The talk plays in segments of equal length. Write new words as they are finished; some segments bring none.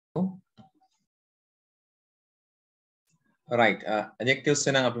right adjectives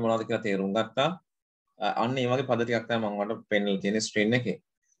එක නම් අපි මොනවද කියලා තේරුම් ගත්තා. අන්න ඒ වගේ පද ටිකක් තමයි මම ඔයාලට පෙන්නලා තියෙන screen එකේ.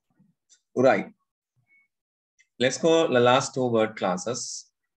 right let's go the last two word classes.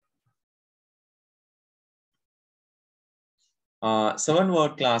 Seven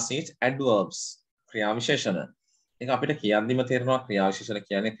word class is adverbs ක්‍රියා විශේෂණ. ඒක අපිට කියද්දිම තේරෙනවා ක්‍රියා විශේෂණ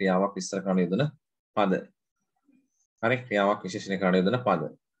කියන්නේ ක්‍රියාවක් විස්තර කරන යෙදෙන පද. හරි ක්‍රියාවක් විශේෂණය කරන යෙදෙන පද.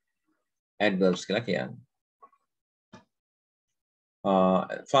 adverbs කියලා කියන්නේ.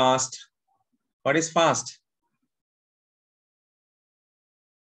 Fast. What is fast?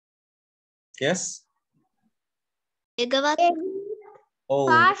 Yes. Oh.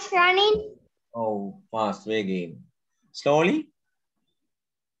 Fast running. Oh, fast වේගයෙන්. Slowly.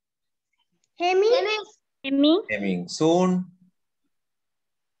 Hemming. Soon.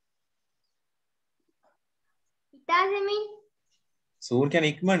 Soon කියන්නේ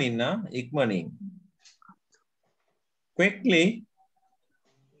ඉක්මනින් නා ඉක්මනින්. Quickly.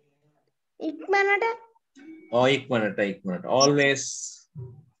 ඉක්මනට. Oh, ඉක්මනට. Always.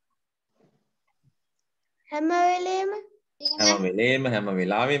 හැම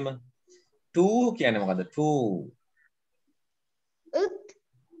වෙලාවෙම. To කියන්නේ මොකද්ද? To.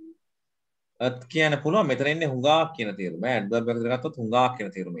 at කියන්න පුළුවන් මෙතන ඉන්නේ හුඟක් කියන තේරුම. adverb එකකට ගත්තොත් හුඟක්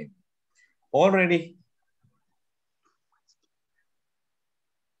කියන තේරුම එන්නේ. already.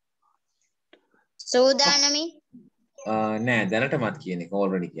 සූදානමින්. නෑ දැනටමත් කියන එක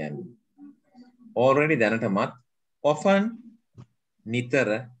already කියන්නේ. already දැනටමත් often නිතර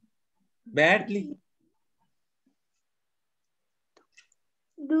badly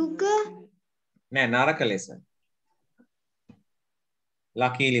දුක නෑ නරක ලෙස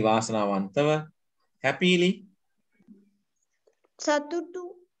luckily වාසනාවන්තව happily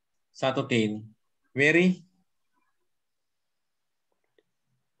සතුටින් very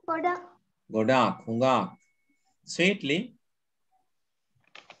ගොඩාක් හුඟක් sweetly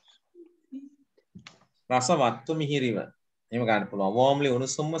රසවත්ව මිහිරිව එහෙම ගන්න පුළුවන් warmly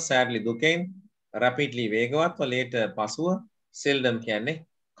උණුසුම්ව sadly දුකෙන් rapidly වේගවත්ව later පසුව seldom කියන්නේ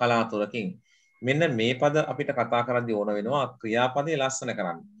කලාතුරකින් මෙන්න මේ පද අපිට කතා කරද්දී ඕන වෙනවා ක්‍රියාපදයේ ලස්සන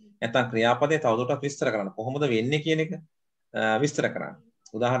කරන්න නැත්නම් ක්‍රියාපදයේ තවදුරටත් විස්තර කරන්න කොහොමද වෙන්නේ කියන එක විස්තර කරන්න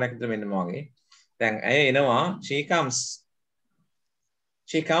උදාහරණයක් විදිහට මෙන්න වගේ දැන් ඇය එනවා she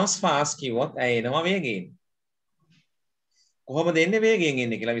comes fast කිව්වොත් ඇය එනවා වේගයෙන් කොහොමද එන්නේ වේගයෙන්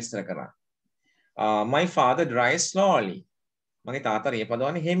එන්නේ කියලා විස්තර කරා my father drives slowly මගේ තාත්තා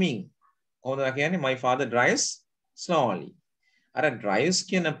රියපදවන්නේ හෙමින් කොහොමද කියන්නේ my father drives slowly අර drives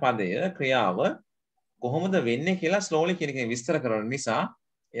කියන පදය ක්‍රියාව කොහොමද වෙන්නේ කියලා slowly කියන එකෙන් විස්තර කරන නිසා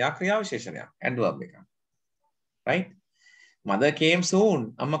එයා ක්‍රියා විශේෂණයක් adverb එකක් right mother came soon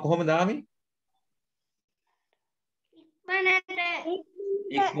අම්මා කොහොමද ආවේ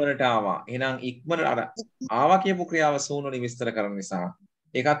ඉක්මනට ආවා එහෙනම් ඉක්මනට අර ආවා කියපු ක්‍රියාව soon වලින් විස්තර කරන නිසා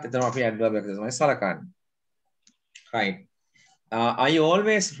ඒකත් එතන අපි adverb එකකට තමයි සලකන්නේ right I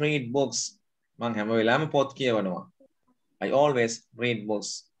always read books මම හැම වෙලාවෙම පොත් කියවනවා I always read books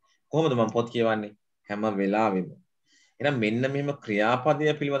කොහොමද මම පොත් කියවන්නේ හැම වෙලාවෙම එහෙනම් මෙන්න මෙහෙම ක්‍රියාපදය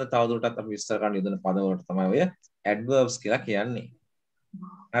පිළිබඳ තවදුරටත් අපි විස්තර කරන්න යොදන පද වලට තමයි ඔය adverbs කියලා කියන්නේ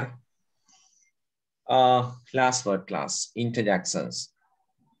හරි last word class interjections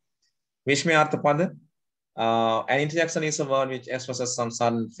විස්මයාර්ථ පද an interjection is a word which expresses some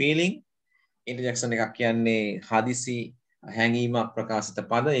sudden feeling interjection එකක් කියන්නේ හදිසි හැඟීමක් ප්‍රකාශිත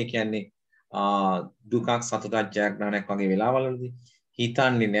පද ඒ කියන්නේ දුකක් සතුටක් ජයග්‍රහණයක් වගේ වෙලාවලදී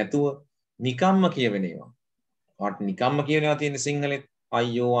හිතන්නේ නැතුව නිකම්ම කියවෙන ඒවා. වට නිකම්ම කියනවා තියෙන සිංහලෙත්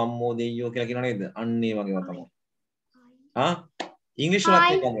අයියෝ අම්මෝ දෙයියෝ කියලා කියනව නේද? අන්න ඒ වගේම තමයි. ඉංග්‍රීසි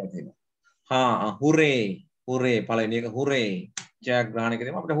වලත් ඒක වගේ තියෙනවා. හුරේ පළවෙනි එක හුරේ ජයග්‍රහණය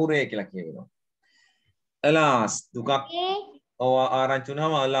කිරීම අපිට හුරේ කියලා කියවෙනවා. alas දුකක් ආරංචි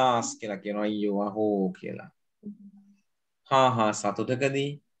වුණාම alas කියලා කියනවා අයියෝ අහෝ කියලා.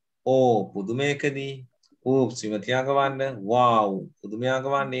 සතුටකදී පුදුමයකදී විමතියාක වන්න wow පුදුමයාක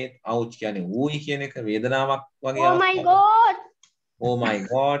වන්නේ ouch කියන්නේ ඌයි කියන එක වේදනාවක් වගේ oh my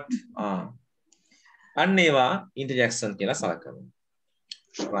god අන්න ඒවා interjection කියලා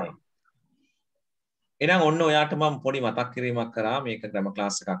සලකනවා right එහෙනම් ඔන්න ඔයාට මම පොඩි මතක් කිරීමක් කරා මේක grammar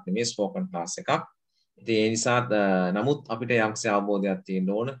class එකක් නෙමෙයි spoken class එකක් ඉතින් ඒ නිසා නමුත් අපිට යම්කිසි අවබෝධයක් තියෙන්න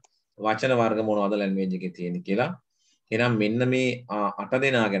ඕන වචන වර්ග මොනවද language එකේ තියෙන්නේ කියලා එහෙනම් මෙන්න මේ 8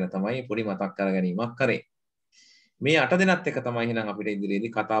 දෙනා ගැන තමයි පොඩි මතක් කර ගැනීමක් කරේ. මේ 8 දෙනාත් එක තමයි එහෙනම් අපිට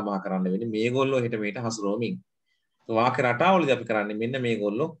ඉදිරියේදී කතා බහ කරන්න වෙන්නේ. මේගොල්ලෝ හෙට මෙහෙට හසුරුවමින්. වාක්‍ය රටාවලදී අපි කරන්නේ මෙන්න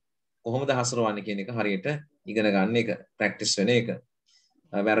මේගොල්ලෝ කොහොමද හසුරවන්නේ කියන එක හරියට ඉගෙන ගන්න එක, ප්‍රැක්ටිස් වෙන එක.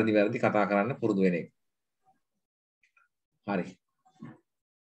 වැරදි කතා කරන්න පුරුදු වෙන එක. හරි.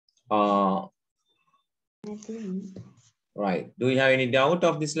 Right. Do you have any doubt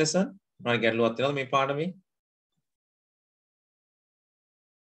of this lesson? Right, get lot me part of me.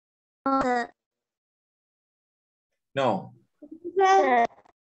 No. Sir.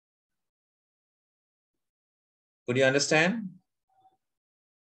 Could you understand?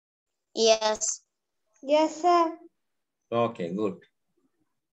 Yes. Yes, sir. Okay, good.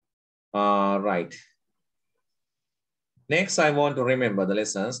 Right. Next, I want to remember the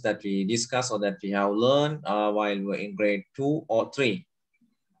lessons that we discussed or that we have learned while we were in grade 2 or 3.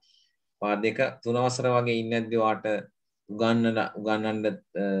 පාඩ දෙක තුන වසර වගේ ඉන්නද්දි වාට උගන්නන්න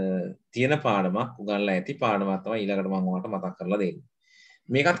තියෙන පාඩමක් උගන්ලා ඇති පාඩමක් තමයි ඊළඟට මම ඔයාලට මතක් කරලා දෙන්නේ.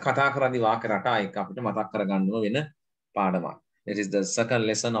 මේකත් කතා කරද්දි වාක්‍ය රටා එක අපිට මතක් කරගන්න වෙන පාඩමක්. That is the second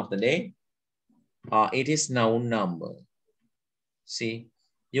lesson of the day. It is noun number. See,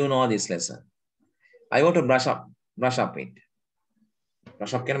 you know this lesson. I want to brush up it.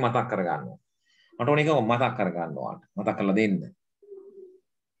 Brush up කියන්නේ මතක් කරගන්නවා. මට ඕන එක මතක් කරගන්නවා. මතක් කරලා දෙන්න.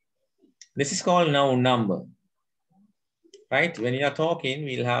 This is called noun number. Right? When you are talking,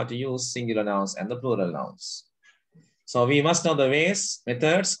 we'll have to use singular nouns and the plural nouns. So we must know the ways,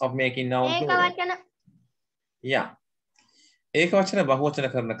 methods of making noun plural. Yeah. ඒකවචන බහුවචන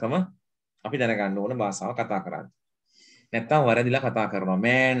කරන ක්‍රම අපි දැනගන්න ඕන භාෂාව කතා කරන්නේ. නැත්තම් වරදිලා කතා කරනවා.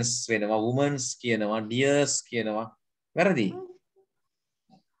 mans වෙනවා, womens කියනවා, dears කියනවා. වැරදි.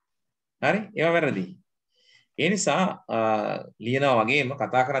 හරි? ඒවා වැරදි. ඒ නිසා ලියනවා වගේම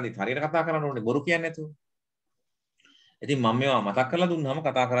කතා කරද්දිත් හරියට කතා කරන්න ඕනේ බොරු කියන්නේ නැතුව. ඉතින් මම මේවා මතක් කරලා දුන්නාම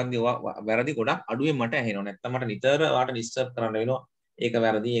කතා කරද්දී ඔයා වැරදි ගොඩක් අඩුවෙන් මට ඇහෙනවා. නැත්තම් මට නිතර ඔයාට ඩිස්ටර්බ් කරන්න වෙනවා. ඒක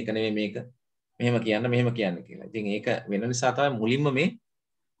වැරදි, ඒක නෙමෙයි මේක. මෙහෙම කියන්න කියලා. ඉතින් ඒක වෙන නිසා තමයි මුලින්ම මේ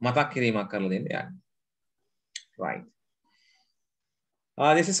මතක් කිරීමක් කරලා දෙන්න යන්නේ. Right.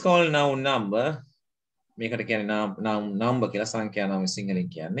 This is called noun number. මේකට කියන්නේ noun number කියලා සංඛ්‍යා නාම සිංහලෙන්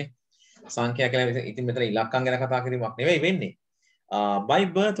කියන්නේ. සංඛ්‍යා කියලා ඉතින් මෙතන ඉලක්කම් ගැන කතා කිරීමක් නෙවෙයි වෙන්නේ. By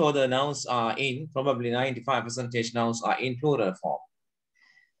birth, all the nouns are in, probably 95% nouns are in plural form,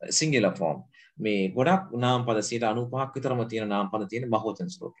 singular form. මේ ගොඩක් නාම පද 95ක් විතරම තියෙන නාම පද තියෙන බහුවචන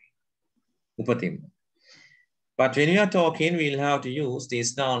ස්වරූපේ. උපතින්ම. But when we are talking, we'll have to use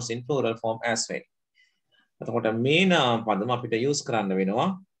these nouns in plural form as well. එතකොට මේ නාම පදම අපිට use කරන්න වෙනවා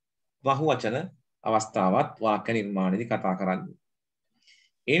බහුවචන අවස්ථාවත් වාක්‍ය නිර්මාණයේදී කතා කරන්නේ.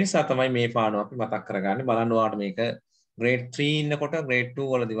 ඒ නිසා තමයි මේ පාඩම අපි මතක් කරගන්නේ. බලන්න ඔයාලට මේක grade 3 ඉන්නකොට grade 2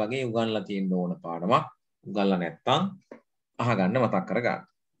 වලදී වගේ උගන්ලා තියෙන්න ඕන පාඩමක්. උගන්ලා නැත්තම් අහගන්න මතක් කරගන්න.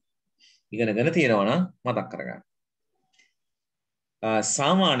 ඉගෙනගෙන තියෙනවා නම් මතක් කරගන්න.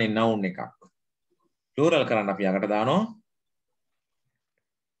 සාමාන්‍ය noun එකක් plural කරන්න අපි යකට දානවා.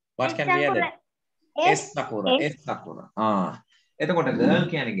 What can we add? Sakura. එතකොට girl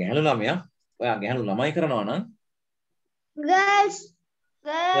කියන්නේ ගැහළු ළමයා. ඔයා ගැහළු ළමයි කරනවා නම් girls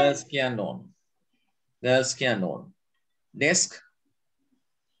කියන්න ඕන. Desk.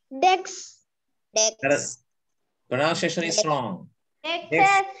 Pronunciation is wrong.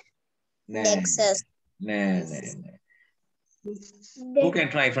 Dexes. Who can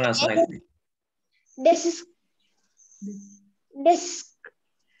try pronunciation?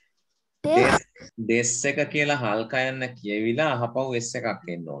 Desk එක කියලා හල්ක යන්න කියවිලා අහපව් S එකක්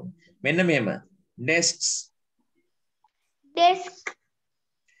එන්න ඕන. මෙන්න මෙහෙම. Desks.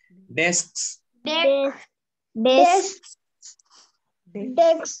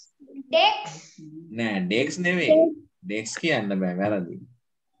 නෑ ඩෙක්ස් නෙවෙයි. ඩෙක්ස් කියන්න බෑ වැරදි.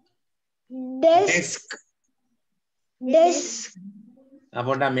 Desk.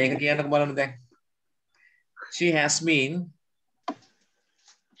 අපොඩ්ඩක් මේක කියන්නකො බලන්න දැන්. She has been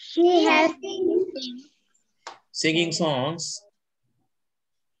singing songs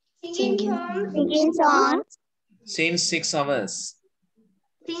since 6 hours.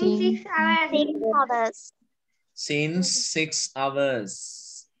 Since 6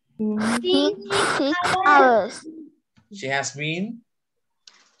 hours. She has been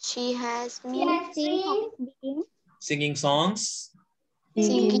singing songs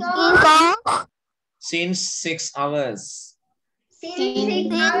since 6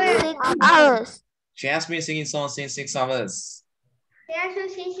 hours.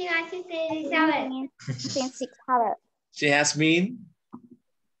 She has been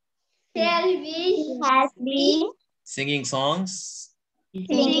singing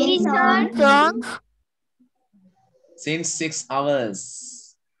songs since 6 hours.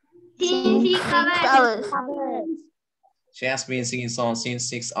 She has been singing songs since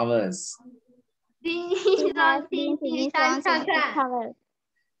 6 hours. She has been singing songs since 6 hours.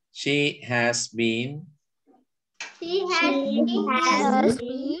 She has been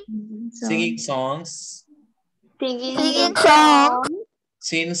singing songs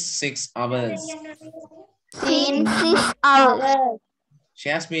since 6 hours. Since 6 hours. She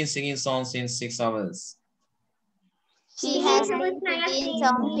has been singing songs since 6 hours. She has been singing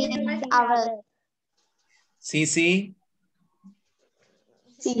songs since 6 hours. CC.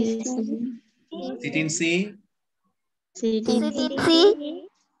 Sit in C.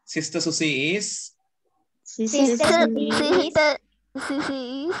 Sister Susie is. Sister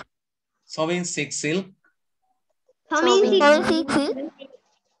Sewing six silk.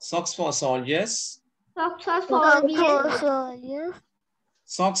 Socks for soldiers.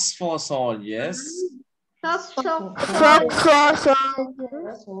 Socks for soldiers.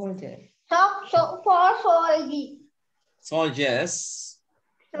 Soldiers.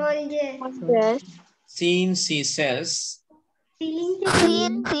 Seen she sells.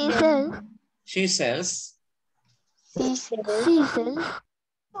 She sells.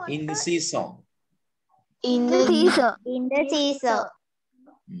 In the seesaw.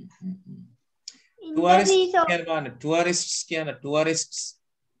 Tourists.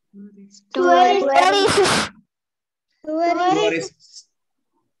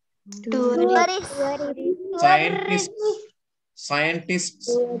 Scientists.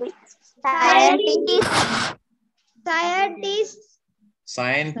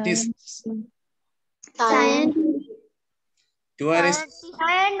 Tourists.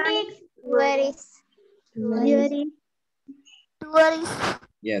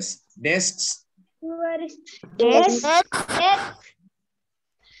 Yes. Desks.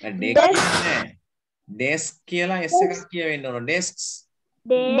 Desk කියලා S එකක් කියවෙන්න ඕන. Desks.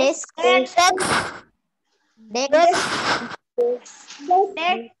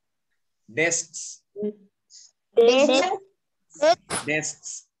 Desks.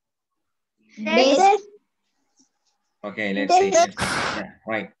 Okay, let's see. Yeah,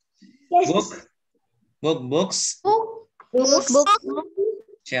 right. Books.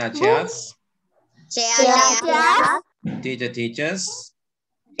 Chairs. Teachers.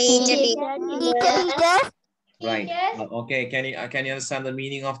 Right. Okay, can you understand the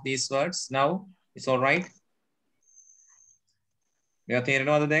meaning of these words now? It's all right. මෙයා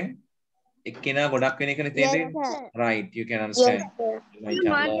තේරෙනවද දැන්? එක්කෙනා ගොඩක් වෙන එකනේ තේරෙන්නේ. Right, you can understand.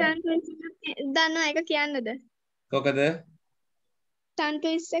 දන්නවා එක කියන්නද? කොකද? tongue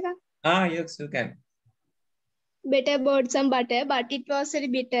twist එක. Yes, you can. Better bought some butter, but it was very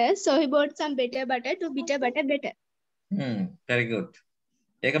bitter. So he bought some better butter to bitter butter better. Very good.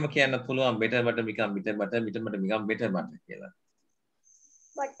 ඒකම කියන්නත් පුළුවන් better butter become bitter butter, bitter butter become better butter කියලා.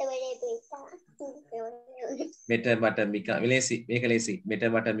 Better butter become lazy. Make lazy. Better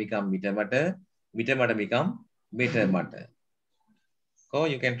butter become bitter butter. Bitter butter become better butter. Oh,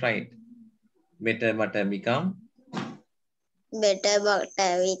 you can try it. Better butter become bitter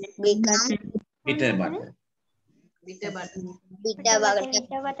butter. Bitter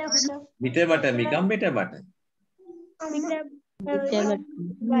butter become bitter butter.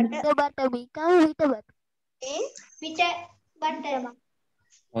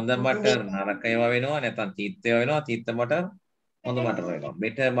 හොඳ butter නරක ඒවා වෙනවා නැත්නම් තීත්ත ඒවා වෙනවා තීත්ත butter හොඳ butter වෙනවා.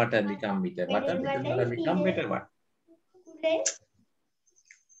 Better butter become bitter butter. Bitter butter become better butter.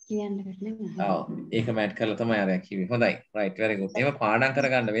 ඒකම ඇඩ් කරලා තමයි අර කිව්වේ. හොඳයි. Right, very good. ඒව පාඩම්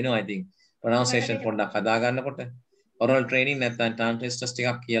කරගන්න වෙනවා I think. Pronunciation පොඩ්ඩක් හදා ගන්නකොට oral training නැත්නම් tongue twisters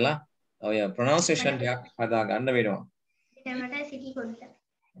ටිකක් කියලා ඔය pronunciation ටිකක් හදා ගන්න වෙනවා.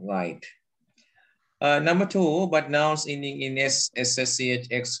 Right. Number 2, but nouns ending in S,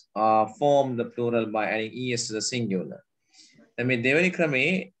 SSCHX form the plural by adding ES to the singular. දැන් මේ දෙවෙනි ක්‍රමේ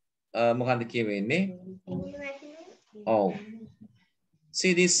මොකක්ද කියවෙන්නේ? Oh.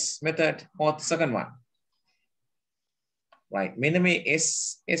 See this method or the second one. Right. මෙන්න මේ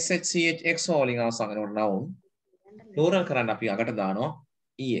SHCHX වලින් අවසන් වෙන noun plural කරන්න අපි අකට දානවා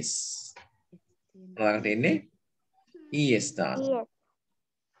ES. ළඟට එන්නේ ES දානවා.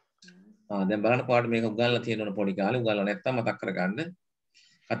 දැන් බලන්න කොහොමද මේක උගන්ලා තියෙනවනේ පොඩි කාලේ උගන්ලා නැත්තම් මතක් කරගන්න.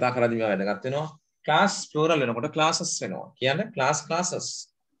 කතා කරද්දී මේවා වැදගත් වෙනවා. class plural වෙනකොට classes වෙනවා. කියන්නේ classes.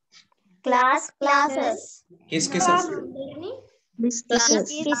 Kiss kisses.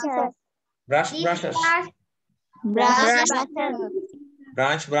 Brushes.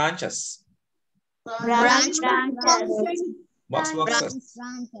 Branches. Boxes.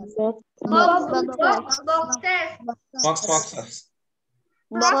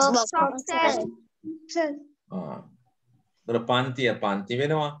 පන්ති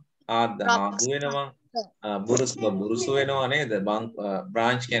වෙනවා ආදු වෙනවා බුරුසු වෙනවා නේද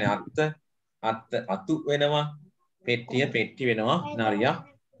බ්‍රාන්ච් කියන්නේ අතු වෙනවා පෙට්ටි වෙනවා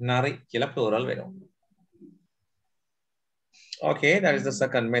නරි කියලා plural වෙනවා. Okay, that is the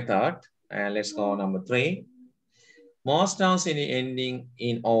second method and let's go number 3. Most nouns ending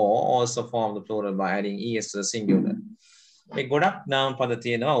in O also form the plural by adding es to the singular. මේ ගොඩක් noun පද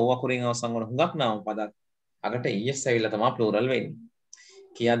තියෙනවා. ඕව අකුරින් අවසන් වන හුඟක් noun පදක් අකට es ඇවිල්ලා තමයි plural වෙන්නේ.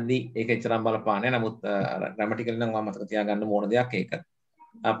 කියද්දි ඒක එතරම් බලපාන්නේ නැහැ. නමුත් grammatically නම් මම මතක තියාගන්න ඕන දෙයක් ඒක.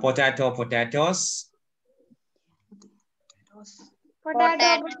 Potato, potatoes.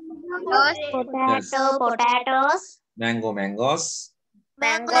 Potatoes. Mango, mangoes.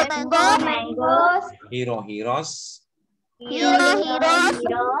 Mangoes. Hero, heroes. Heroes.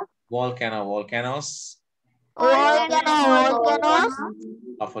 Volcano, volcanoes. Volcanoes.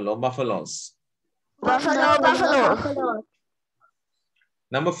 Buffalo, buffaloes. Buffaloes.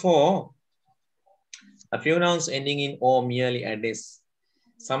 Number 4. A few nouns ending in O merely add is.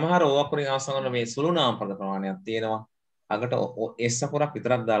 සමහර O අකුරින් අවසන් වන මේ සුළු නාම පද ප්‍රමාණයක් තියෙනවා. අකට S අකුරක්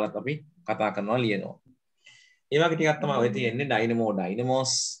විතරක් දාලා අපි කතා කරනවා ලියනවා. ඒ වගේ ටිකක් තමයි ඔය තියෙන්නේ dynamo,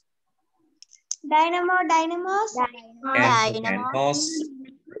 dynamos. Dynamos. Cantos.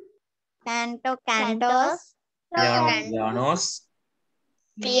 Cantos. Pianos.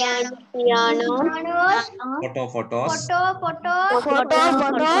 Pianos. Photos.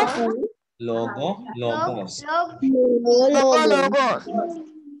 Logos.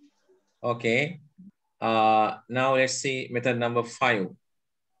 Okay. Now let's see method number 5.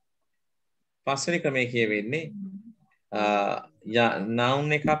 පස්වෙනි ක්‍රමයේ කියවෙන්නේ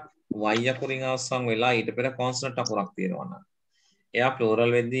noun එකක් y අකුරින් අවසන් වෙලා ඊට පෙර consonant අකුරක් තියෙනවා නම් එයා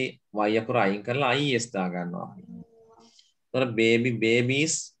plural වෙද්දී y අකුර අයින් කරලා is දා ගන්නවා. ඒතර baby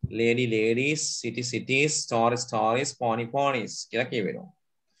babies, lady ladies, city cities, story stories, pony ponies කියලා කියවෙනවා.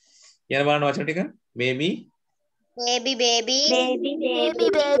 කියන බලන්න වචන ටික baby Baby.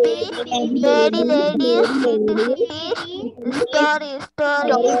 Stories.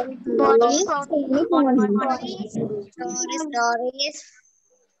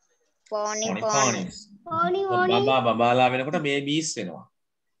 බබාලා වෙනකොට babies වෙනවා.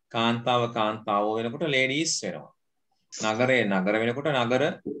 කාන්තාව වෙනකොට ladies වෙනවා. නගරය වෙනකොට නගර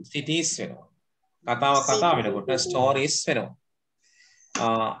cities වෙනවා. කතාව වෙනකොට stories වෙනවා.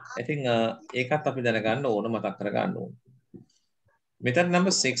 I think ඒකත් අපි දැනගන්න ඕන මතක් කරගන්න ඕන. method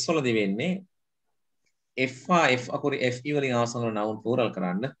number 6 වලදී වෙන්නේ F අකුරු FE වලින් අවසන් වන noun plural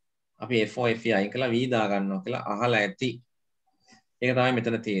කරන්න අපි FO FE අයින් කරලා V දා ගන්නවා කියලා අහලා ඇති. ඒක තමයි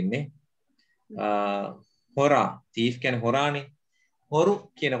මෙතන තියෙන්නේ. හොරා thief කියන්නේ හොරානේ. හොරු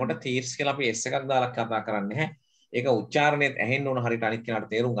කියනකොට thieves කියලා අපි S එකක් දාලා කතා කරන්නේ නැහැ. ඒක උච්චාරණයත් ඇහෙන්න ඕන හරියට අනිත් කෙනාට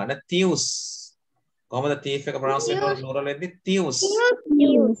තේරුම් ගන්න. thieves කොහමද thief එක pronounce වෙන්නේ plural වෙද්දී thieves.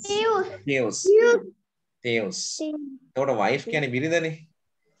 එතකොට wife කියන්නේ බිරිඳනේ.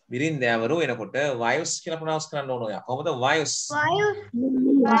 බිරින්දෑවරු වෙනකොට wives කියලා pronounce කරන්න ඕන ඔයා. කොහමද wives?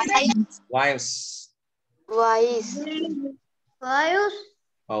 Wives.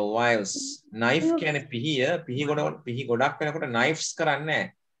 Knife කියන්නේ පිහි ගොඩක් වෙනකොට knives කරන්නේ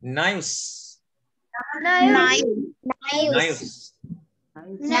නැහැ. Knives.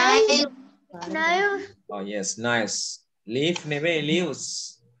 Oh yes, knives. Leaf නෙවෙයි leaves.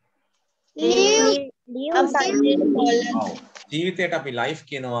 ජීවිතයට අපි life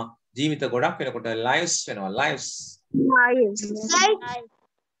කියනවා. ජීවිත ගොඩක් වෙනකොට lives වෙනවා. lives.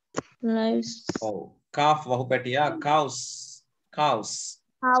 Oh, calf වහුපැටියා cows.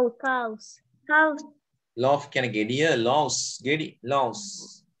 Loaf කියන්නේ ගෙඩිය. ගෙඩි.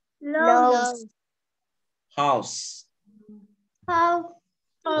 House.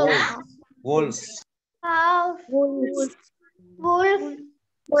 Wolves.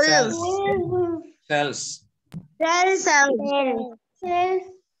 Cells.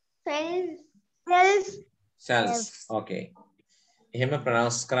 Okay. එහෙම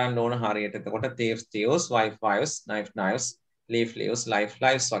pronounce කරන්න ඕන හරියට. එතකොට thieves, wives, knives, leaves, lives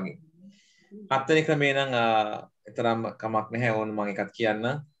වගේ. හත්වෙනි ක්‍රමේ නම් තරම් කමක් නැහැ. ඕන මම එකක් කියන්න.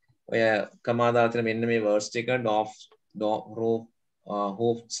 ඔය කමාදාතර මෙන්න මේ words ටික roof,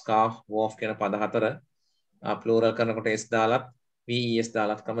 hoof, scarf, wolf කියන පද හතර plural කරනකොට s දාලත් ves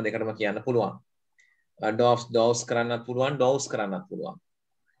දාලත් ක්‍රම දෙකටම කියන්න පුළුවන්. doves කරන්නත් පුළුවන්, doves කරන්නත් පුළුවන්.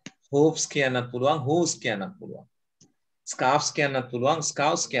 hoofs කියන්නත් පුළුවන්, hooves කියන්නත් පුළුවන්. scarves කියන්නත් පුළුවන්,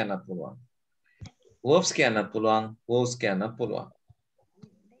 scarves කියන්නත් පුළුවන්. wolves කියන්නත් පුළුවන්, wolves කියන්නත් පුළුවන්.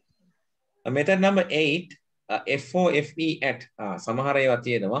 Method number 8, FO FE at සමහර ඒවා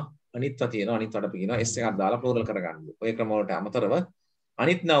තියෙනවා අනිත්ව තියෙනවා අනිත් වලට කියනවා S එකක් දාලා plural කරගන්න. ඔය ක්‍රම වලට අමතරව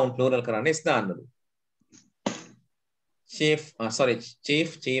අනිත් noun plural කරන්න S දාන්නලු. chiefs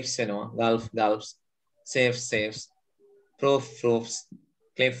වෙනවා, gulfs, safes, proofs,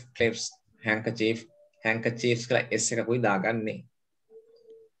 cliffs, handkerchiefs කියලා S එකකුයි දාගන්නේ.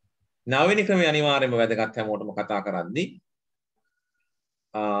 නවවෙනි ක්‍රමය අනිවාර්යයෙන්ම වැදගත් හැමෝටම කතා කරද්දී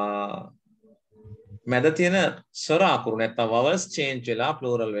මැද තියෙන ස්වර අකුරු නැත්නම් vowels change වෙලා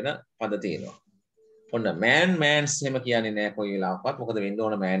plural වෙන පද තියෙනවා. ඔන්න man mans එහෙම කියන්නේ නැහැ කොයි වෙලාවකවත්. මොකද වෙන්න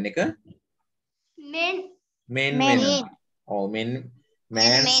ඕන man එක men වෙනවා. ඔව් men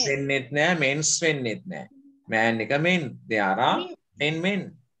mans වෙන්නෙත් නැහැ mens වෙන්නෙත් නැහැ. man එක men. there are 10 men.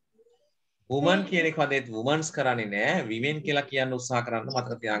 woman කියන එක හදේත් womens කරන්නේ නැහැ. women කියලා කියන්න උත්සාහ කරන්න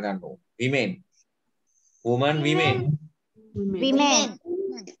මතක තියාගන්න ඕන. women. woman women.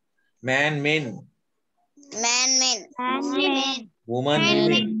 man men. woman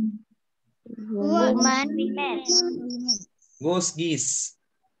women. Goose geese.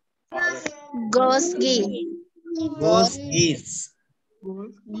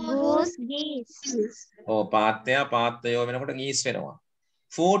 Oh, පාත්තයෝ වෙනකොට geese වෙනවා.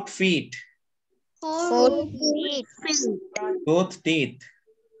 4 feet. Tooth teeth.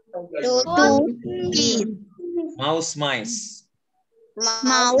 Mouse mice.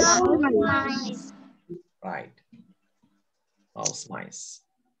 Right. Mouse mice.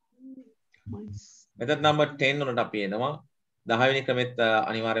 Method number 10 වලට අපි එනවා. 10 වෙනි ක්‍රමෙත්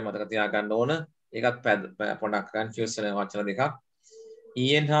අනිවාර්යයෙන් මතක තියාගන්න ඕන. ඒකත් පොඩ්ඩක් කන්ෆියුස් වෙන වචන දෙකක්.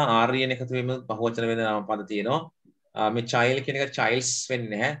 en හා rn එකතු වීම බහුවචන වේද නාම පද තියෙනවා. මේ child කියන එක childs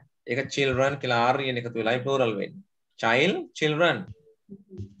වෙන්නේ නැහැ. ඒක children කියලා rn එකතු වෙලායි plural වෙන්නේ. child children.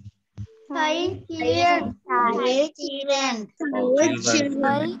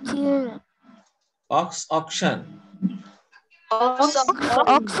 Ox auction.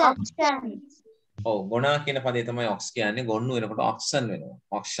 ඔව් ගොනා කියන පදේ තමයි ox කියන්නේ. ගොන්නු වෙනකොට auction වෙනවා.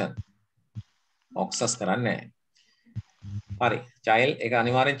 auction. oxus කරන්නේ නැහැ. හරි. child ඒක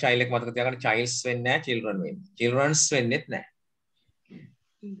අනිවාර්යෙන් child එක මතක තියාගන්න. childs වෙන්නේ නැහැ children වෙන්නේ. children's වෙන්නේත් නැහැ.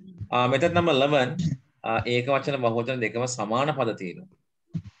 method number 11 ඒක වචන බහුවචන දෙකම සමාන පද තියෙනවා.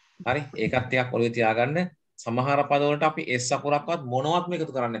 හරි. ඒකත් ටිකක් ඔළුවේ තියාගන්න. සමහර පද වලට අපි s අකුරක්වත් මොනවත්ම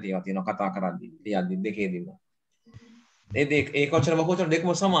එකතු කරන්න තියෙනවා කතා කරද්දී. ලියද්දී දෙකේදීම. ඒක වචන බහුවචන දෙකම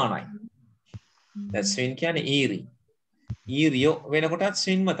සමානයි. දැන් swing කියන්නේ eerie. eerie වෙනකොටත්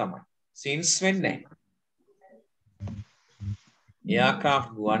swingම තමයි. swings වෙන්නේ නැහැ. aircraft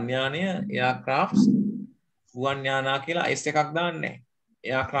ගුවන් යානය aircrafts ගුවන් යානා කියලා s එකක් දාන්නේ නැහැ.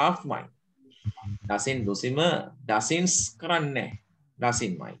 aircraftමයි. dozen දුසිම dozens කරන්නේ නැහැ.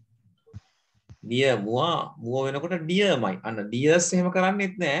 dozenමයි. deer මුව වෙනකොට deerමයි. අන්න deers එහෙම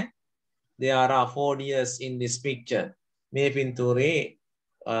කරන්නේත් නැහැ. there are 4 deers in this picture. මේ පින්තූරේ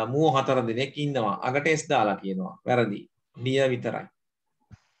මුව 4 දෙනෙක් ඉන්නවා. අගට s දාලා කියනවා. වැරදි. deer විතරයි.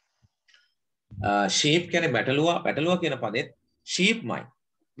 sheep කියන්නේ බැටළුවා කියන පදෙත් sheepමයි.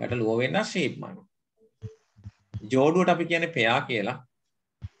 බැටළුවා වෙන්න sheepමයි. ජෝඩුවට අපි කියන්නේ pear කියලා.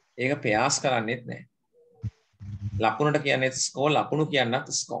 ඒක pears කරන්නේත් නැහැ. ලකුණට කියන්නේ score ලකුණු කියන්නත්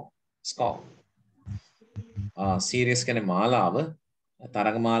score. සීරියස් කියන්නේ මාලාව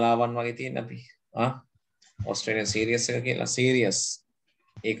තරඟ මාලාවන් වගේ තියෙන අපි ඔස්ට්‍රේලියන් සීරියස් එක කියලා සීරියස්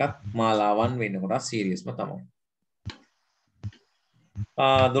ඒකත් මාලාවන් වෙන්න කොට සීරියස්ම තමයි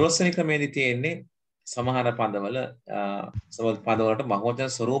 12 වෙනි ක්‍රමයේදී තියෙන්නේ සමහර පදවල පදවලට බහුවචන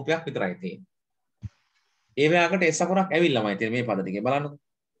ස්වරූපයක් විතරයි තියෙන්නේ ඒ වගේකට S අකුරක් ඇවිල්ලාමයි තියෙන්නේ මේ පද ටිකේ බලන්නකෝ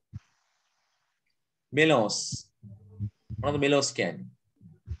මෙලෝස් මොනවද මෙලෝස් කියන්නේ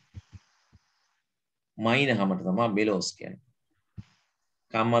මයින හැමත තමයි බෙලෝස් කියන්නේ.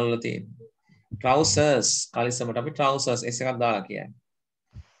 කම්මල් වල තියෙන. trousers කලිසමට අපි trousers S එකක් දාලා කියන්නේ.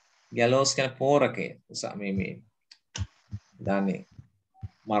 gallows කියන්නේ පෝරකේ. මේ දාන්නේ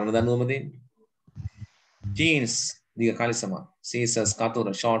මරණ දඬුවම දෙන්නේ. jeans දිග කලිසම. scissors කතුර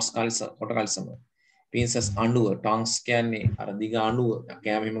shorts කලිසම කොට කලිසම. pincers අඬුව tongues කියන්නේ අර දිග අඬුව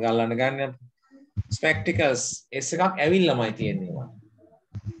කෑම හිම ගල්ලන්න ගන්න. spectacles S එකක් ඇවිල්ලාමයි තියෙන්නේ.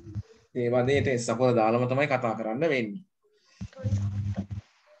 ඒ වදේට සපොර දාලම තමයි කතා කරන්න වෙන්නේ.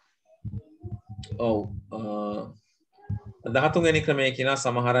 ඔව් 13 වෙනි ක්‍රමයේ කියන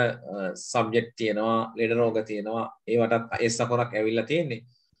සමහර සබ්ජෙක්ට් තියෙනවා, ලෙඩ රෝග තියෙනවා. ඒවටත් S අකුරක් ඇවිල්ලා තියෙන්නේ.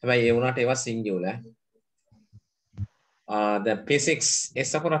 හැබැයි ඒ වුණාට ඒවා සිංගියුලර්. the physics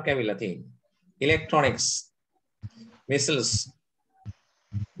S අකුරක් ඇවිල්ලා තියෙන්නේ. electronics, missiles,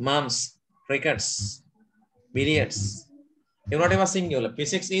 mumps, crickets, billiards. Not ever singular.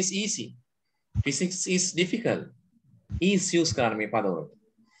 Physics is easy. Physics is difficult. Is use කරන්නේ මේ පදවල.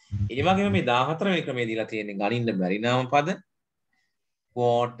 ඒ වගේම මේ 14 වෙනි ක්‍රමයේ දීලා තියෙන්නේ ගණින්න බැරි නාම පද.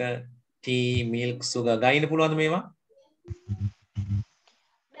 water, tea, milk, sugar ගයින්න පුළුවන්ද මේවා?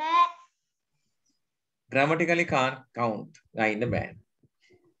 බෑ. Grammatically can't count. ගයින්න බෑ.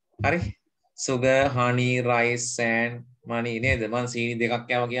 හරි. sugar, honey, rice, sand, money නේද? මං සීනි දෙකක්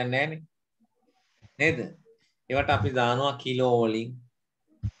කෑවා කියන්නේ නැහනේ. නේද? ඒවට අපි දානවා කිලෝ වලින්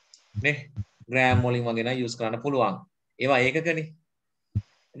නේ ග්‍රෑම් වලින් වගේ නම් යූස් කරන්න පුළුවන්. ඒවා ඒකකනේ.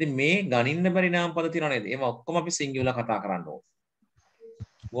 ඉතින් මේ ගණින්න බැරි නාම පද තියෙනව නේද? ඒවා ඔක්කොම අපි සිංගියුලර් කතා කරන්න ඕනේ.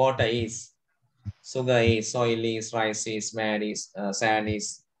 Water is, sugar is, soil is, rice is, mad is, sand is,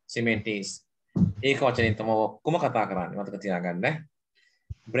 cement is. ඒක වචනෙන් තමයි ඔක්කොම කතා කරන්නේ. මතක තියාගන්න.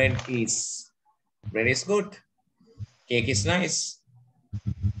 Bread is. Bread is good. Cake is nice.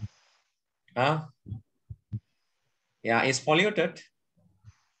 Yeah, it's polluted.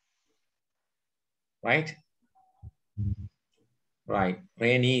 Right? Right.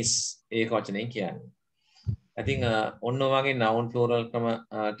 Rain is. ඒක වචනෙන් කියන්නේ. I think ඔන්න ඔයගේ noun plural ක්‍රම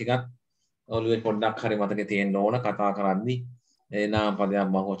ටිකක් ඔළුවේ පොඩ්ඩක් හරි මතකේ තියෙන්න ඕන කතා කරද්දී ඒ නාම පදයක්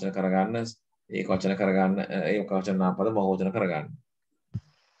බහුවචන කරගන්න ඒක වචන කරගන්න ඒක වචන නාම පද බහුවචන කරගන්න.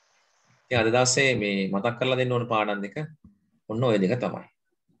 ඉතින් අද දවසේ මේ මතක් කරලා දෙන්න ඕන පාඩම් දෙක ඔන්න ඔය දෙක තමයි.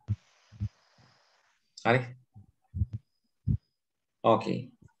 හරි? ඕකේ.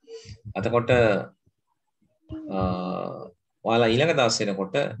 එතකොට ඔයාලා ඊළඟ දවසේ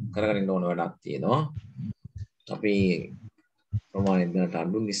එනකොට කරගෙන ඉන්න ඕන වැඩක් තියෙනවා. අපි ප්‍රමාණය දැනට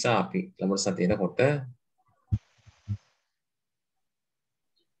අඩු නිසා අපි ළමට සතිය එනකොට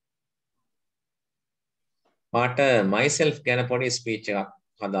පාට myself ගැන පොඩි ස්පීච් එකක්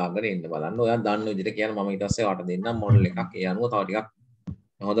හදාගෙන ඉන්න බලන්න. ඔයා දන්න විදිහට කියන මම ඊට පස්සේ ඔයාලට දෙන්නම් මොඩල් එකක්. ඒ අනුව තව ටිකක්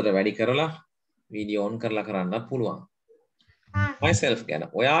හොඳට වැඩි කරලා වීඩියෝ ඔන් කරලා කරන්න පුළුවන්. myself ගැන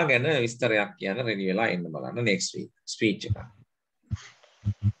ඔයා ගැන විස්තරයක් කියන්න රෙඩි වෙලා ඉන්න බලන්න next week ස්පීච් එක.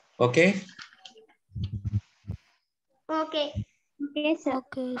 Okay? Okay. Okay, sir.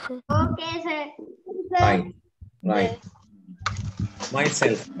 Okay, sir. Okay, sir. Right. Right.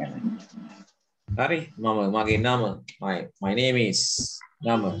 Myself. Hari, mama, mage nama. My name is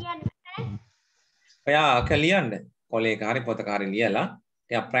nama. ඔයා කලියන්න කොලේ එක හරි පොතක හරි ලියලා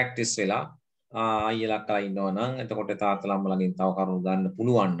ටිකක් ප්‍රැක්ටිස් වෙලා අයියලා කලා ඉන්නවා නම් එතකොට තාත්තලා අම්මලාගෙන් තව කරුණු ගන්න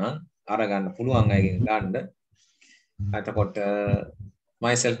පුළුවන් නම් අරගන්න පුළුවන් අයගෙන් ගන්න. එතකොට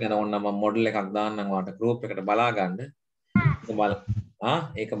myself ගැන ඕන නම් මොඩල් එකක් දාන්නම් ඔයාලට group එකට බලා ගන්න.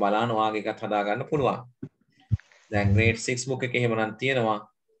 ඒක බලන්න ඔයාගේ එකත් හදා ගන්න පුළුවන්. දැන් grade 6 book එකේ එහෙම නම් තියෙනවා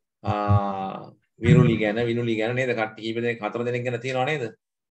විරුලි ගැන නේද? කට්ටිය කීප දෙනෙක් 4 දෙනෙක් ගැන තියෙනවා නේද?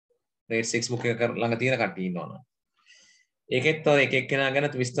 grade 6 book එක ළඟ තියෙන කට්ටිය ඉන්නවනේ. ඒකෙත් ඔය එක එක්කෙනා ගැන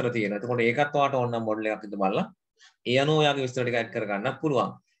විස්තර තියෙනවා. එතකොට ඒකත් ඔයාට ඕන නම් මොඩල් එකක් විතර බලලා ඒ අනුව ඔයාගේ විස්තර ටික ඇඩ් කර ගන්න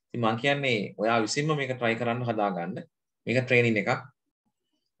පුළුවන්. ඉතින් මම කියන්නේ ඔයා විසින්ම මේක try කරන්න හදා ගන්න. මේක ට්‍රේනින් එකක්.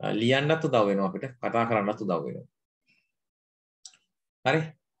 ලියන්නත් උදව් වෙනවා අපිට. කතා කරන්නත් උදව් වෙනවා. හරි?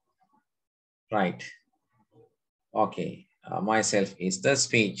 Right. Okay. Myself is the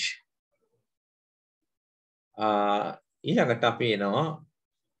speech. ඊළඟට අපි එනවා.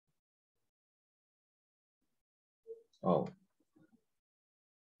 ඔව්.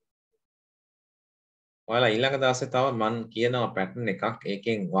 ඔයාලා ඊළඟ දවසේ තව මම කියනවා පැටර්න් එකක්.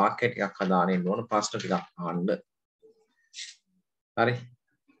 ඒකෙන් වාක්‍ය ටිකක් හදාගෙන ඉන්න ඕන. ප්‍රශ්න ටිකක් අහන්න. හරි?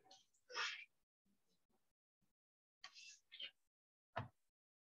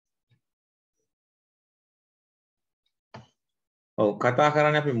 ඔව් කතා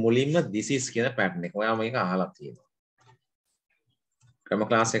කරන්නේ අපි මුලින්ම this is කියන පැටර්න් එක. ඔයා මේක අහලා තියෙනවා. ක්‍රම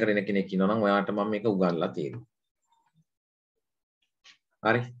ක්ලාස් එකට එන කෙනෙක් ඉන්නවා නම් ඔයාට මම මේක උගන්ලා තියෙනවා.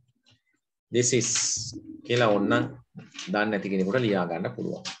 හරි? This is කියලා ඕනනම් දන්නේ නැති කෙනෙකුට ලියා ගන්න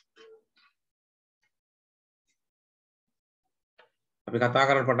පුළුවන්. අපි කතා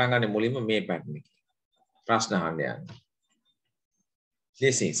කරන්න පටන් ගන්න මුලින්ම මේ පැටර්න් එකේ. ප්‍රශ්න අහන්න යන්න.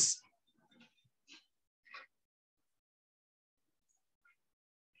 This is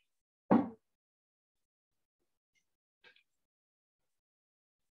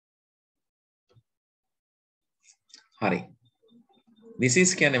හරි. This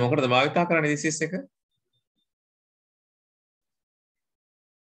is කියන්නේ මොකටද භාවිතා කරන්නේ this is එක?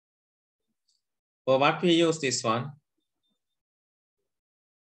 For what we use this one?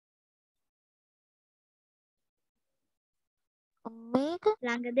 මේක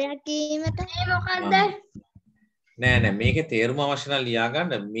ළඟ දෙයක් කීමට මොකද්ද? නෑ මේකේ තේරුම අවශ්‍ය නම් ලියා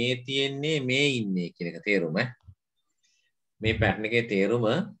ගන්න මේ තියෙන්නේ මේ ඉන්නේ කියන එක තේරුම. මේ පැටර්න් එකේ තේරුම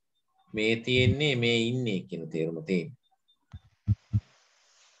මේ තියෙන්නේ මේ ඉන්නේ කියන තේරුම තියෙන්නේ.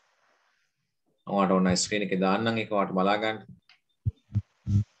 ඔයාලට ඕන ස්ක්‍රීන් එකේ දාන්නම් ඒක ඔයාලට බලා ගන්න.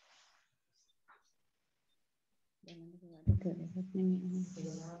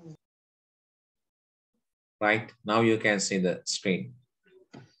 Right, now you can see the screen.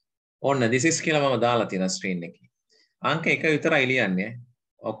 ඔන්න this is කියලා මම දාලා තියෙන ස්ක්‍රීන් එකේ. අංක 1 විතරයි ලියන්නේ.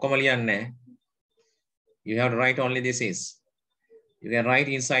 ඔක්කොම ලියන්නේ නැහැ. You have to write only this is. You can write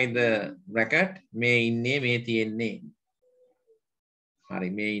inside the bracket මේ ඉන්නේ මේ තියෙන්නේ. හරි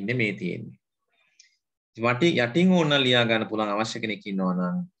මේ ඉන්නේ මේ තියෙන්නේ. යටින් ඕන ලියා ගන්න පුළුවන් අවශ්‍ය කෙනෙක් ඉන්නවා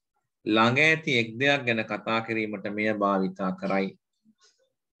නම් ළඟ ඇති එක් දෙයක් ගැන කතා කිරීමට මෙය භාවිතා කරයි.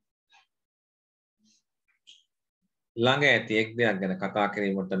 ළඟ ඇති එක් දෙයක් ගැන කතා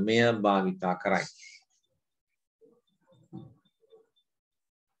කිරීමට මෙය භාවිතා කරයි.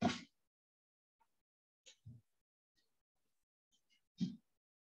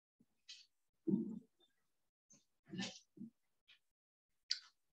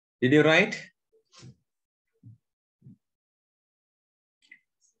 Did you write?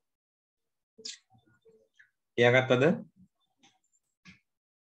 කියාගත්තද?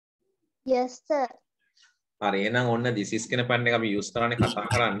 Yes sir. හරි එහෙනම් ඔන්න this is කියන පැන් එක අපි use කරන්නේ කතා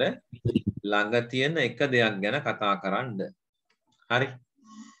කරන්න ළඟ තියෙන එක දෙයක් ගැන කතා කරන්න. හරි.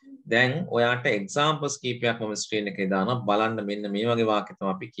 දැන් ඔයාට examples කීපයක් මම screen එකේ දානවා බලන්න මෙන්න මේ වගේ වාක්‍ය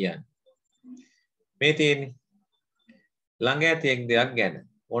තමයි අපි කියන්නේ. මේ තියෙන්නේ ළඟ ඇති එක් දෙයක් ගැන.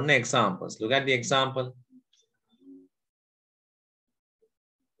 ඔන්න examples. Look at the example.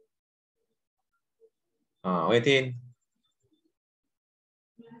 ඔය තියෙන්නේ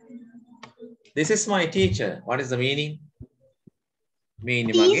This is my teacher. What is the meaning?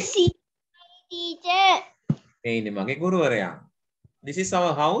 Meaning This is teacher. Meaning mage ගුරුවරයා. This is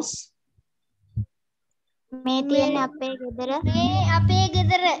our house. මේ තියෙන අපේ ගෙදර. මේ අපේ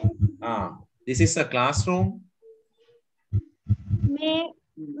ගෙදර. This is a classroom. මේ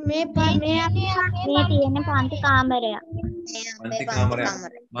තියෙන පන්ති කාමරයක්. පන්ති කාමරයක්.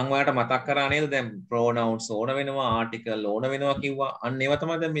 මම ඔයාලට මතක් කරා නේද දැන් pronouns ඕන වෙනවා article ඕන වෙනවා කිව්වා. අන්න ඒවා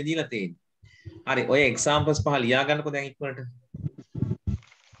තමයි දැන් මේ දීලා තියෙන්නේ. හරි ඔය examples පහ ලියා ගන්නකෝ දැන් ඉක්මනට.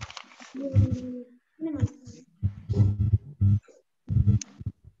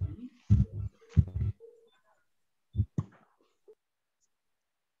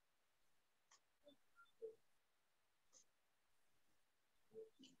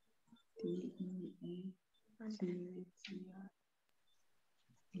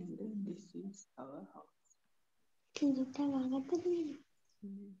 This is our house.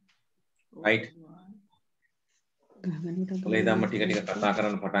 Right. ඔලේ ධම්ම ටික ටික කතා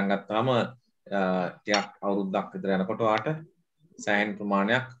කරන්න පටන් ගත්තාම ටිකක් අවුරුද්දක් විතර යනකොට ඔයාට සෑහෙන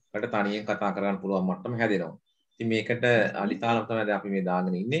ප්‍රමාණයක් වලට තනියෙන් කතා කරගන්න පුළුවන් මට්ටම හැදෙනවා. ඉතින් මේකට අලිතාලම තමයි දැන් අපි මේ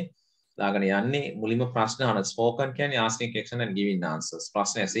දාගෙන ඉන්නේ. දාගෙන යන්නේ මුලින්ම ප්‍රශ්න අහන spoken කියන්නේ asking question and giving answers.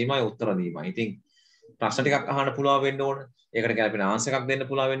 ප්‍රශ්න ඇසීමයි උත්තර දීමයි. ඉතින් ප්‍රශ්න ටිකක් අහන්න පුළුවන් වෙන්න ඕන. ඒකට ගැලපෙන answer එකක් දෙන්න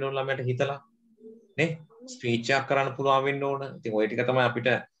පුළුවන් වෙන්න ඕන ළමයට හිතලා. නේ? ස්පීච් එකක් කරන්න පුළුවන් වෙන්න ඕන. ඉතින් ওই ටික තමයි අපිට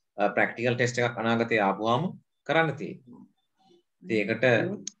ප්‍රැක්ටිකල් ටෙස්ට් එකක් අනාගතයේ ආපුවාම කරන්න තියෙන්නේ. ඉතින් ඒකට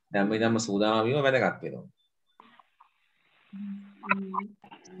දැන් ඉඳන්ම සූදානම් වීම වැදගත් වෙනවා.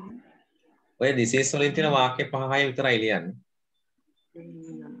 ඔය දිසේස් වලින් තියෙන වාක්‍ය 5-6 විතරයි ලියන්නේ.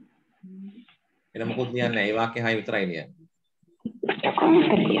 එන මොකොත් ලියන්නේ නැහැ. ඒ වාක්‍ය 6 විතරයි ලියන්නේ.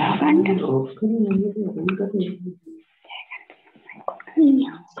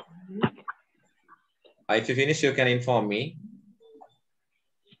 If you finish, you can inform me.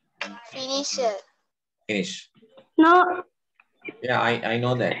 Finish. Finish. No. Yeah, I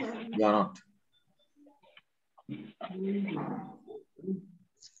know that. You are not.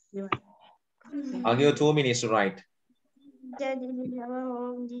 I'll give you 2 minutes to write.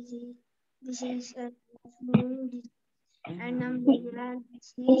 This is a and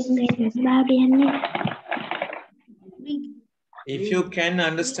If you can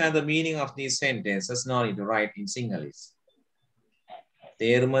understand the meaning of these sentences, no need to write in Sinhalese.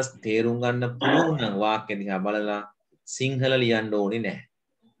 තේරුම් ගන්න පුළුවන් නම් වාක්‍ය දිහා බලලා සිංහල ලියන්න ඕනේ නැහැ.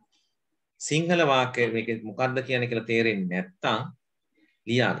 සිංහල වාක්‍ය මේක මොකක්ද කියන්නේ කියලා තේරෙන්නේ නැත්නම්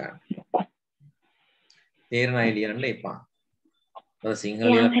ලියා ගන්න. තේරෙන අය ලියන්න එපා. මොකද සිංහල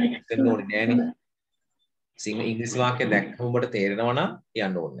ලියන්න ඕනේ නෑනේ. සිංහල ඉංග්‍රීසි වාක්‍ය දැක්කම ඔබට තේරෙනවා නම්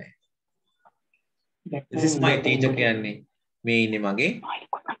ලියන්න ඕනේ නැහැ. This is my teacher කියන්නේ මේ ඉන්නේ මගේ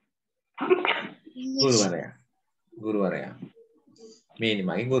ගුරුවරයා. ගුරුවරයා. මේ ඉන්නේ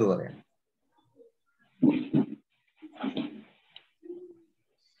මගේ ගුරුවරයා.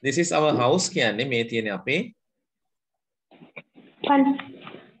 This is our house කියන්නේ මේ තියෙන අපේ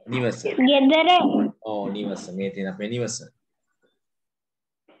නිවස. ගෙදර. නිවස. මේ තියෙන අපේ නිවස.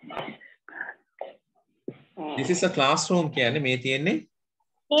 This is a classroom කියන්නේ මේ තියෙන්නේ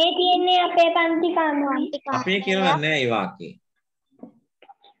අපේ පන්ති කාමරය. අපේ කියලා නෑ ඒ වාක්‍යේ.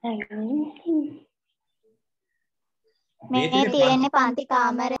 මේ තියෙන්නේ පන්ති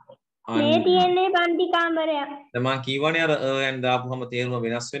කාමරය. මේ තියෙන්නේ පන්ති කාමරය. දැන් මම කියවනේ අර and දාපුවම තේරුම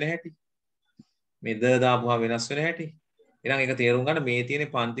වෙනස් වෙන හැටි. මේ ද දාපුවා වෙනස් වෙන හැටි. එහෙනම් ඒක තේරුම් ගන්න මේ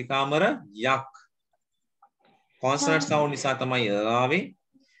තියෙන්නේ පන්ති කාමරයක්. consonant sound නිසා තමයි ආවේ.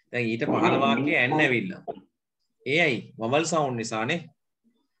 දැන් ඊට පහළ වාක්‍යයේ n ඇවිල්ලා. ඒ ඇයි? vowel sound නිසානේ.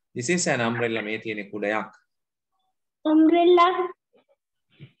 This is an umbrella මේ තියෙන්නේ කුඩයක්. umbrella.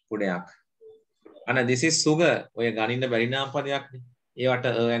 කුඩයක්. අන්න this is sugar. ඔය ගණින්න බැරි නාම පදයක් නේ. ඒවට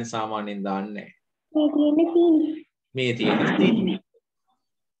n සාමාන්‍යයෙන් දාන්නේ නැහැ. මේ තියෙන්නේ මේ තියෙන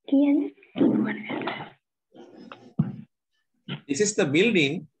This is the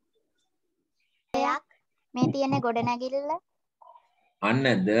building. මේ තියෙන ගොඩනැගිල්ල. අන්න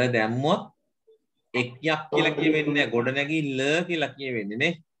ද දැම්මොත් එක්යක් කියලා කියවෙන්නේ නැහැ. ගොඩනැගිල්ල කියලා කියවෙන්නේ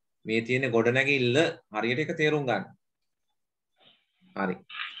නේ. මේ තියෙන ගොඩනැගිල්ල හරියට ඒක තේරුම් ගන්න. හරි.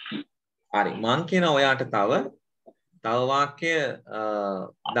 හරි. මං කියන ඔයාට තව වාක්‍ය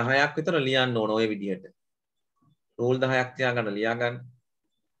 10ක් විතර ලියන්න ඕන ඔය විදිහට. රූල් 10ක් තියාගන්න ලියා ගන්න.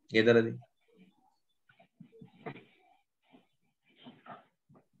 ගෙදරදී.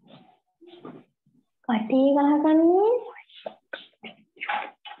 කටේ ගහගන්නේ.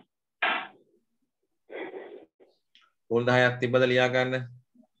 රූල් 10ක් තිබ්බද ලියා ගන්න.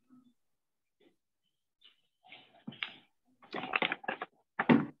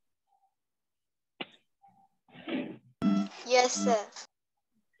 Yes sir.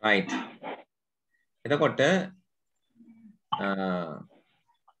 right. එතකොට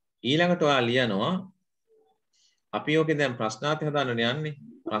ඊළඟට ඔයා ලියනවා අපි ඔකේ දැන් ප්‍රශ්නාර්ථය හදාන්න යන්නේ.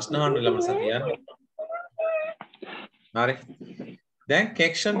 ප්‍රශ්න අහන්න ළමස කියන්නේ. හරි. දැන්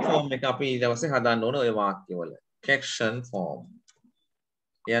caption form එක අපි ඊට පස්සේ හදාන්න ඕන ඔය වාක්‍යවල. caption form.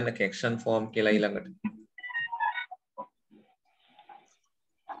 යන්න caption form කියලා ඊළඟට.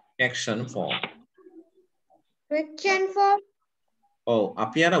 caption form. Question form. ඔව්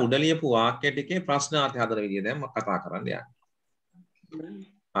අපි අර උඩ ලියපු වාක්‍ය ටිකේ ප්‍රශ්නාර්ථය හදන විදිය දැන් මම කතා කරන්න යන්නේ.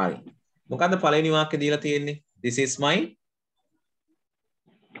 හරි. මොකද්ද පළවෙනි වාක්‍ය දීලා තියෙන්නේ? This is my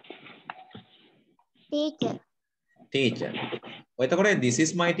Teacher. teacher. ඔය එතකොට this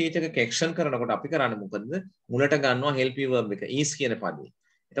is my teacher එක caption කරනකොට අපි කරන්නේ මොකද? මුලට ගන්නවා help you verb එක is කියන පදේ.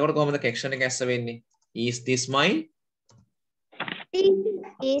 එතකොට කොහොමද caption එක ඇස්ස වෙන්නේ? Is this my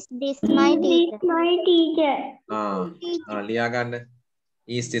Is this my teacher? ලියා ගන්න.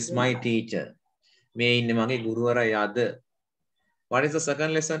 Is this my teacher? මේ ඉන්නේ මගේ ගුරුවරයාද? What is the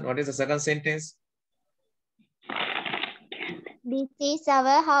second lesson? What is the second sentence? This is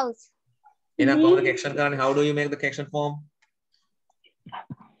our house. එහෙනම් කොහොමද caption කරන්නේ? How do you make the caption form?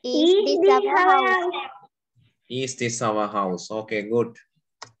 Is this our house? Is this our house? Okay, good.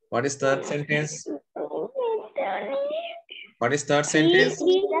 What is third sentence? What is third sentence?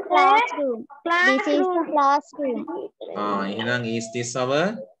 This is the classroom. This is the classroom. එහෙනම් is this our?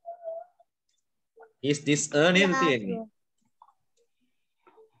 Is this a name තියෙන්නේ?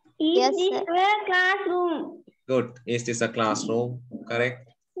 Yes sir. Classroom. Good. Is this a classroom? Correct.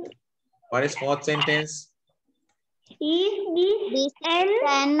 What is fourth sentence? Is this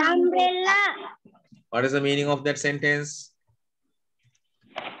an umbrella? What is the meaning of that sentence?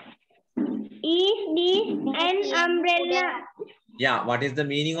 Is this an umbrella? Yeah, what is the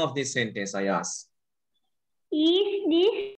meaning of this sentence, I ask? Is this